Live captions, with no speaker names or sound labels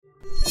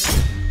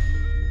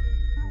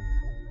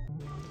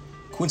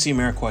Quincy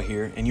Amarikwa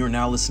here, and you are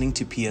now listening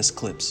to PS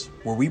Clips,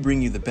 where we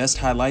bring you the best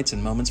highlights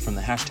and moments from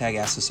the hashtag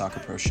Ask the Soccer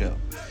Pro show.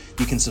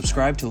 You can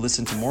subscribe to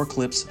listen to more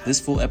clips, this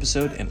full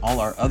episode, and all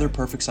our other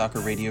Perfect Soccer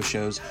radio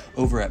shows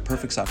over at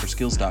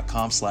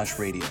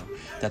perfectsoccerskills.com/radio.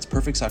 That's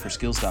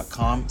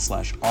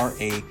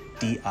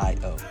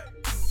perfectsoccerskills.com/RADIO.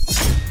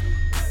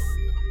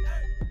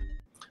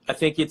 I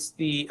think it's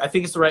the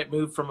right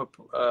move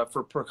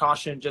for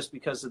precaution, just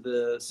because of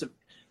the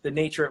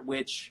nature at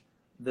which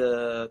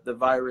the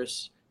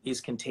virus is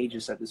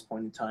contagious at this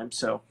point in time.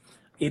 So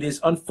it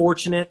is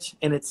unfortunate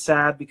and it's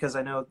sad, because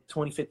I know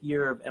 25th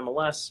year of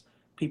MLS,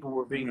 people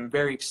were being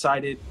very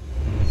excited.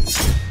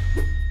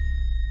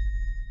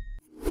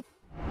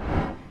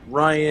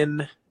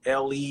 Ryan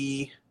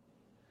LE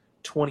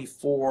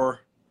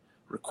 24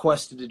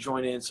 requested to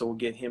join in, so we'll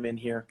get him in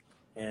here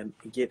and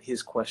get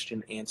his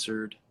question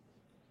answered.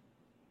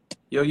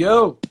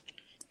 Yo.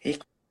 Hey.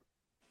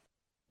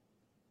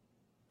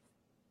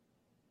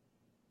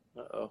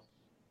 Uh-oh.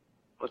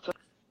 What's up?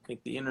 I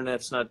think the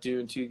internet's not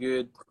doing too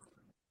good.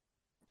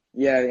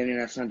 Yeah, the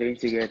internet's not doing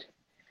too good.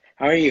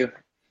 How are you?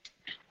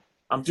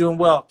 I'm doing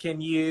well.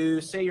 Can you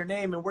say your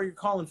name and where you're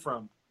calling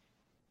from?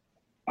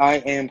 I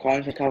am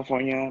calling from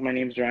California. My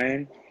name's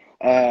Ryan.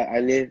 I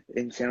live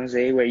in San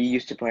Jose, where you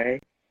used to play.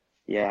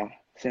 Yeah,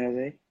 San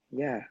Jose?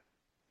 Yeah.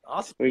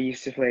 Awesome. Where you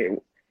used to play.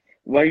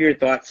 What are your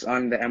thoughts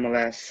on the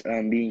MLS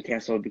being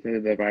canceled because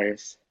of the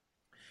virus?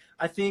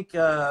 I think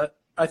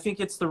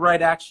it's the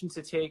right action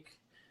to take,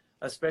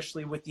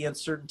 especially with the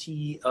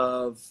uncertainty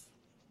of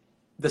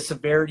the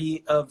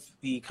severity of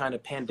the kind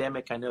of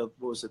pandemic. I know,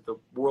 the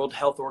World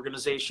Health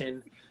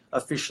Organization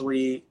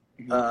officially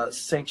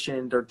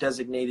sanctioned or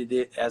designated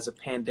it as a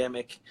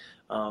pandemic,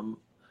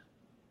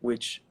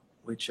 which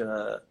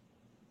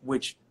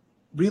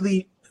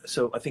really,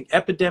 so I think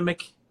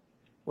epidemic,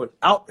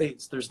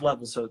 there's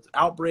levels. So it's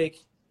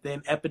outbreak,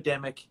 then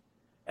epidemic.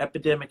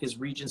 Epidemic is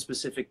region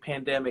specific.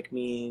 Pandemic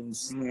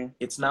means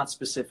it's not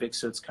specific.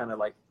 So it's kind of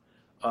like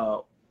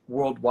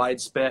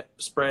worldwide spread.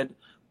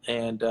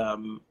 And I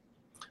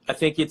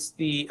think it's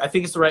the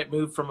right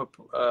move for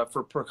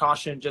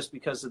precaution, just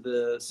because of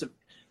the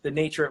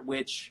nature at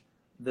which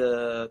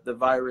the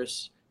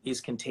virus is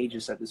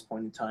contagious at this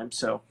point in time.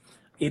 So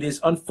it is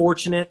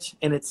unfortunate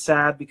and it's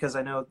sad, because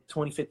I know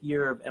 25th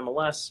year of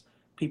MLS,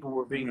 people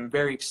were being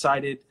very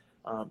excited.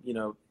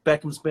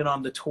 Beckham's been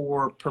on the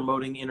tour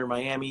promoting Inter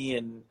Miami,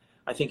 and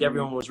I think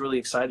everyone was really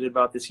excited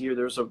about this year.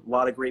 There was a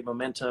lot of great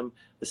momentum.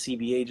 The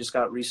CBA just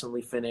got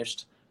recently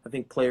finished. I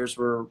think players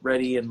were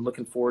ready and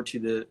looking forward to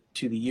the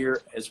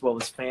year, as well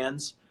as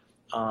fans.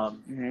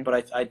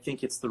 But I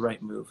think it's the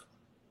right move.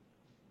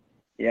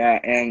 Yeah,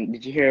 and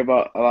did you hear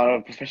about a lot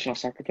of professional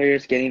soccer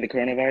players getting the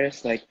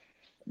coronavirus? Like,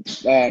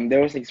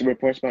 there was some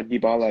reports about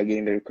Dybala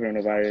getting the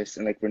coronavirus,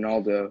 and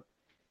Ronaldo.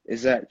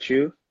 Is that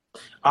true?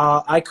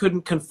 I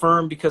couldn't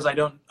confirm, because I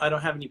don't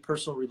have any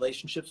personal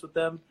relationships with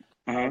them.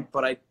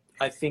 But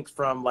I think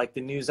from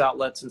the news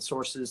outlets and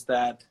sources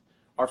that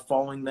are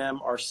following them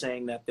are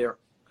saying that there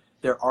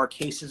are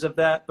cases of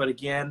that. But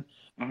again,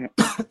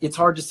 it's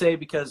hard to say,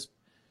 because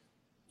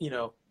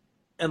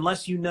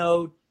unless you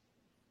know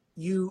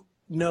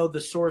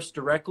the source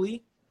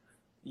directly,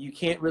 you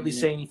can't really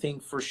say anything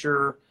for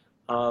sure.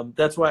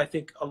 That's why I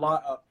think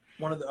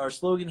our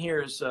slogan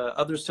here is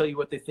others tell you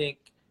what they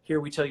think. Here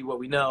we tell you what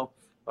we know.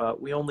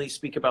 We only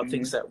speak about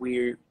things that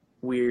we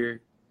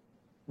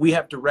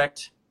have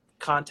direct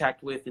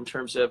contact with, in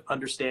terms of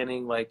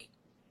understanding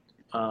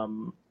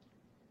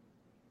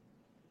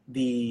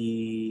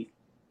the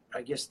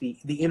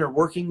inner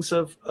workings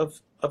of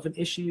an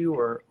issue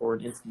or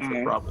an instance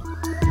of problem.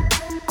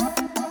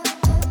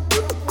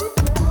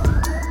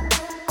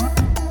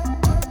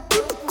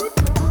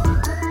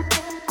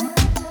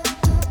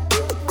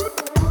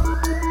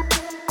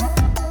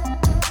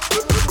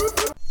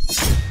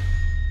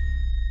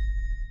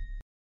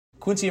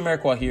 Quincy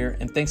Amarikwa here,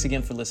 and thanks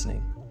again for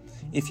listening.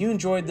 If you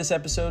enjoyed this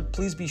episode,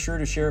 please be sure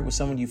to share it with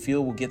someone you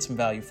feel will get some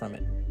value from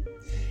it.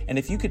 And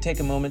if you could take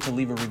a moment to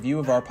leave a review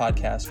of our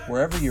podcast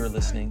wherever you're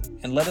listening,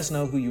 and let us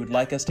know who you would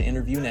like us to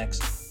interview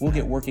next, we'll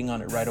get working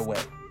on it right away.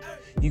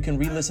 You can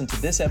re-listen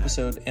to this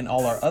episode and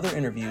all our other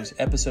interviews,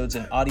 episodes,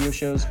 and audio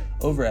shows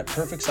over at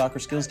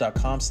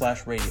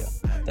perfectsoccerskills.com/radio.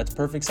 That's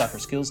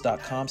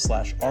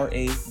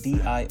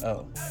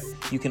perfectsoccerskills.com/RADIO.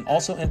 You can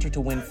also enter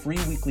to win free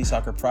weekly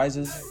soccer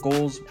prizes,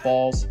 goals,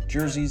 balls,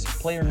 jerseys,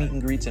 player meet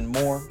and greets, and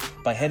more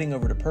by heading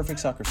over to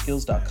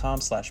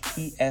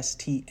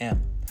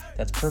perfectsoccerskills.com/PSTM.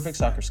 That's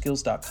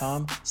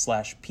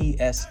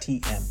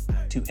perfectsoccerskills.com/PSTM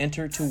to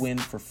enter to win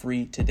for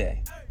free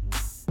today.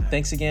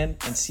 Thanks again,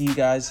 and see you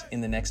guys in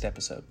the next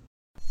episode.